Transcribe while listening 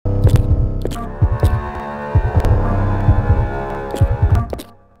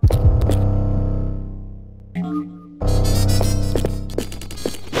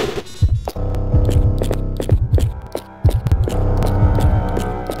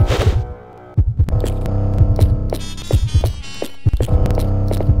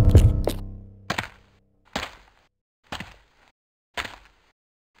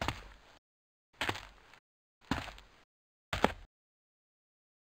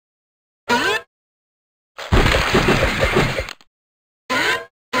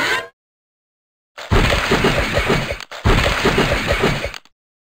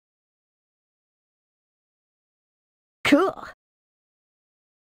Cool.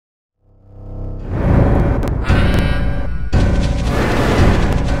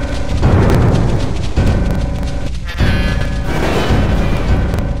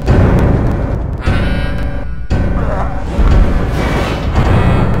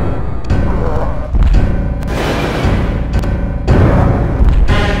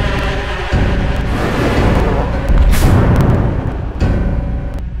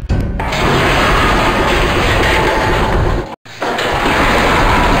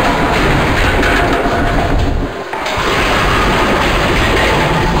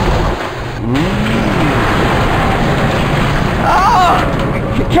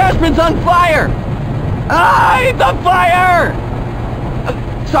 Cashman's on fire! Ah, he's on fire!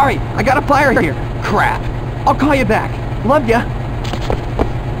 Sorry, I got a fire here. Crap. I'll call you back. Love ya.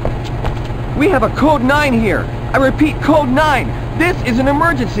 We have a Code 9 here. I repeat, Code 9. This is an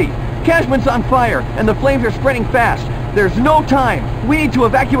emergency. Cashman's on fire, and the flames are spreading fast. There's no time. We need to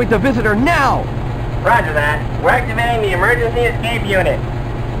evacuate the visitor now! Roger that. We're activating the emergency escape unit.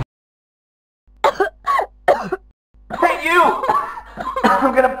 Hey, you!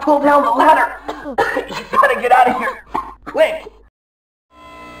 I'm gonna pull down the ladder. You gotta get out of here. Quick!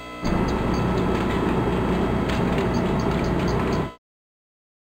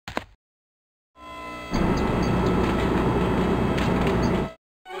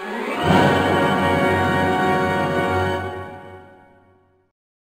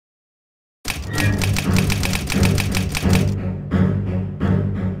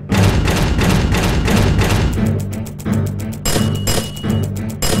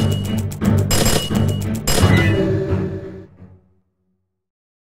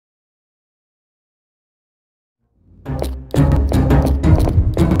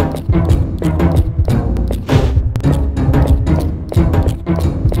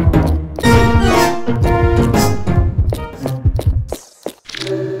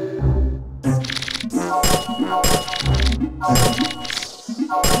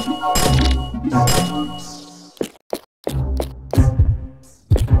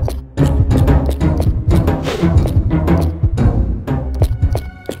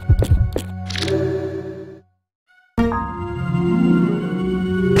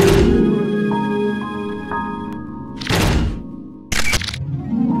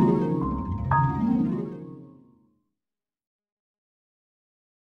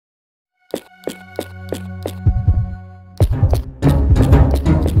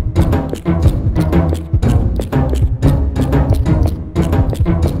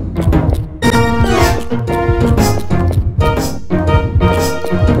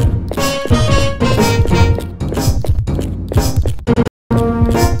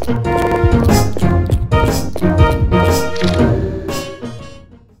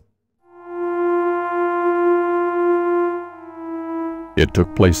 It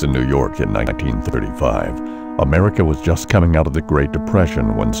took place in New York in 1935. America was just coming out of the Great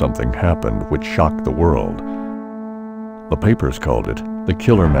Depression when something happened which shocked the world. The papers called it the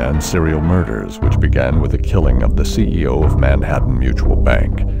Killer Man Serial Murders, which began with the killing of the CEO of Manhattan Mutual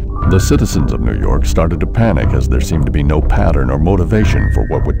Bank. The citizens of New York started to panic as there seemed to be no pattern or motivation for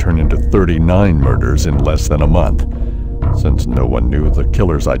what would turn into 39 murders in less than a month. Since no one knew the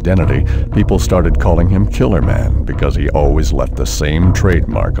killer's identity, people started calling him Killer Man because he always left the same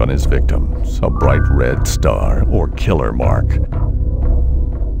trademark on his victims, a bright red star or killer mark.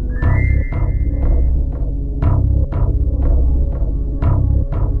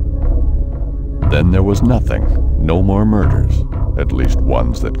 Then there was nothing, no more murders, at least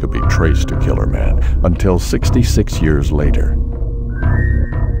ones that could be traced to Killer Man, until 66 years later.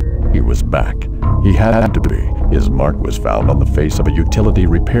 He was back. He had to be. His mark was found on the face of a utility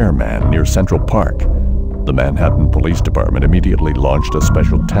repairman near Central Park. The Manhattan Police Department immediately launched a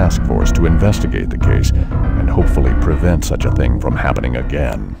special task force to investigate the case and hopefully prevent such a thing from happening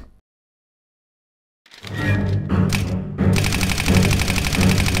again.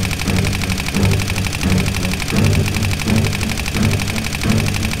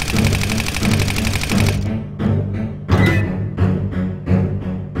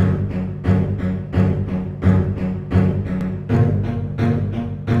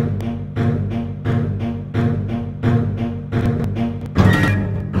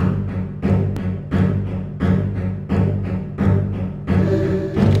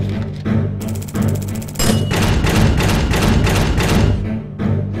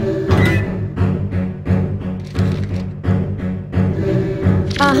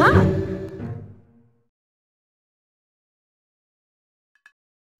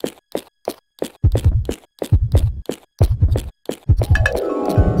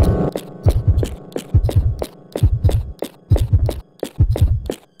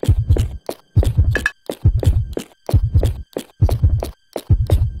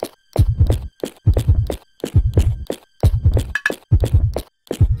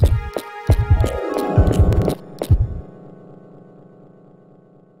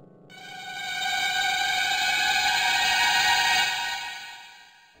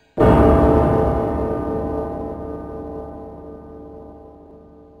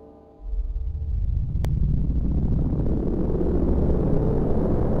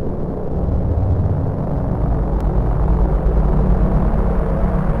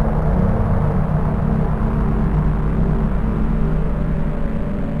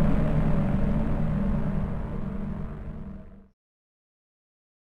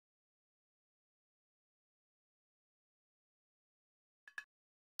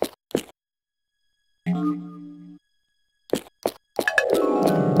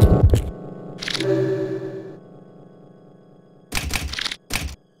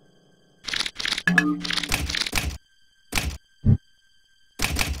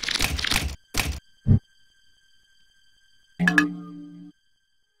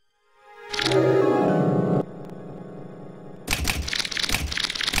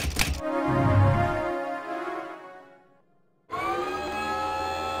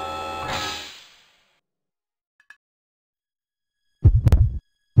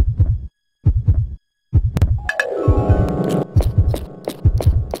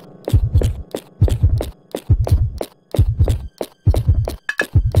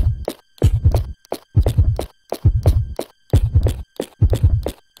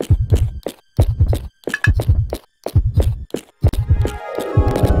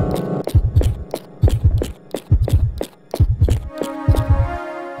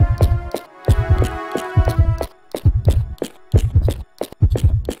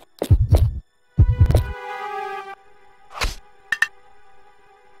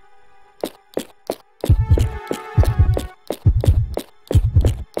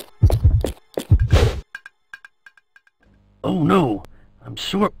 Oh no, I'm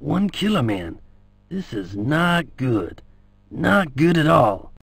short one killer man. This is not good. Not good at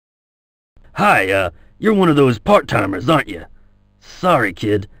all. Hi, you're one of those part-timers, aren't you? Sorry,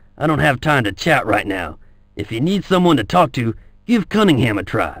 kid, I don't have time to chat right now. If you need someone to talk to, give Cunningham a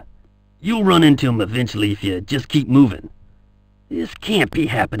try. You'll run into him eventually if you just keep moving. This can't be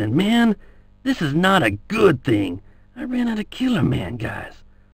happening, man. This is not a good thing. I ran out of killer man, guys.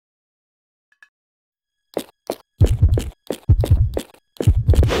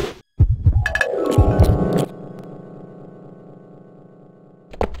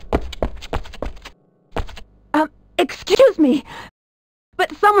 Excuse me,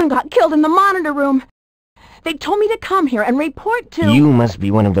 but someone got killed in the monitor room. They told me to come here and report to— You must be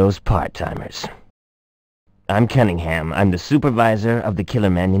one of those part-timers. I'm Cunningham. I'm the supervisor of the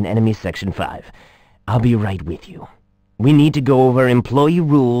Killer Men in Enemy Section 5. I'll be right with you. We need to go over employee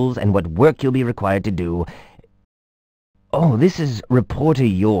rules and what work you'll be required to do. Oh, this is Reporter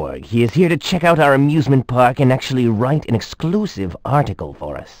Yorg. He is here to check out our amusement park and actually write an exclusive article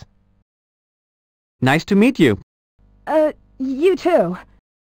for us. Nice to meet you. You too.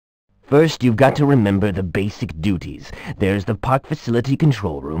 First, you've got to remember the basic duties. There's the park facility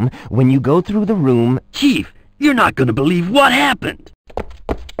control room. When you go through the room— Chief, you're not gonna believe what happened!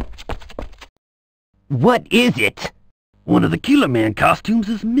 What is it? One of the Killer Man costumes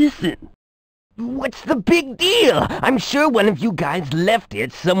is missing. What's the big deal? I'm sure one of you guys left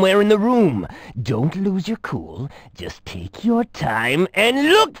it somewhere in the room. Don't lose your cool. Just take your time and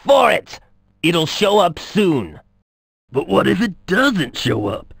look for it. It'll show up soon. But what if it doesn't show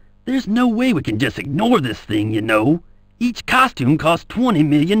up? There's no way we can just ignore this thing, you know. Each costume costs $20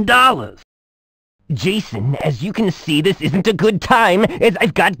 million. Jason, as you can see, this isn't a good time, as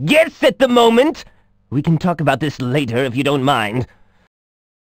I've got guests at the moment. We can talk about this later if you don't mind.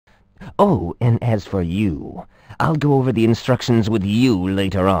 Oh, and as for you, I'll go over the instructions with you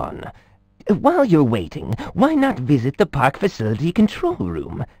later on. While you're waiting, why not visit the park facility control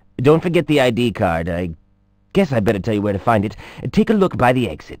room? Don't forget the ID card. I guess I better tell you where to find it. Take a look by the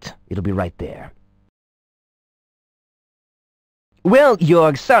exit. It'll be right there. Well,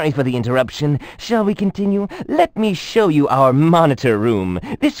 Yorg, sorry for the interruption. Shall we continue? Let me show you our monitor room.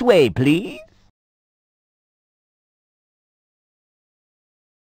 This way, please.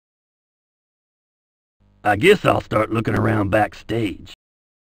 I guess I'll start looking around backstage.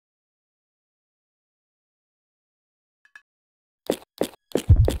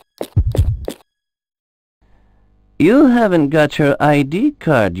 You haven't got your ID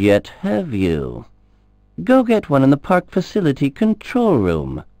card yet, have you? Go get one in the park facility control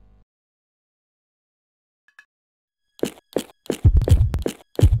room.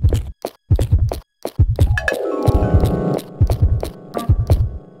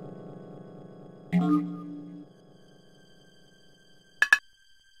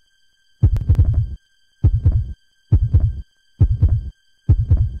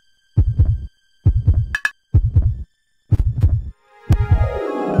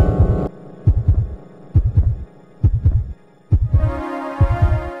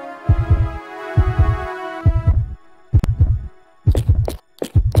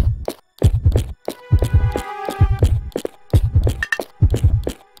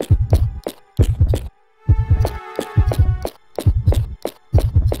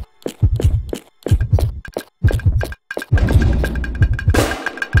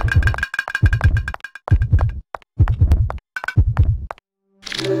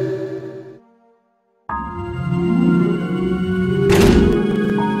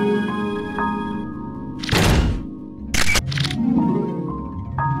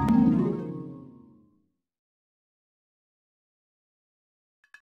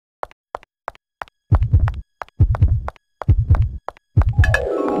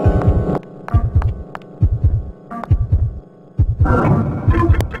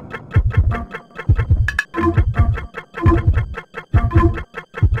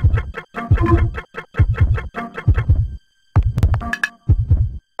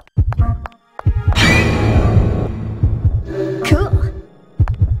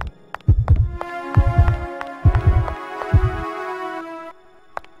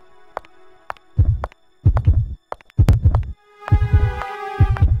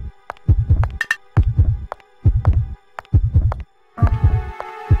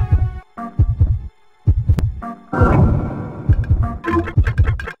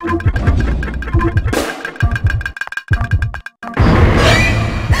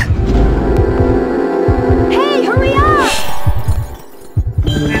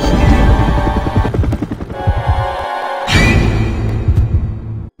 This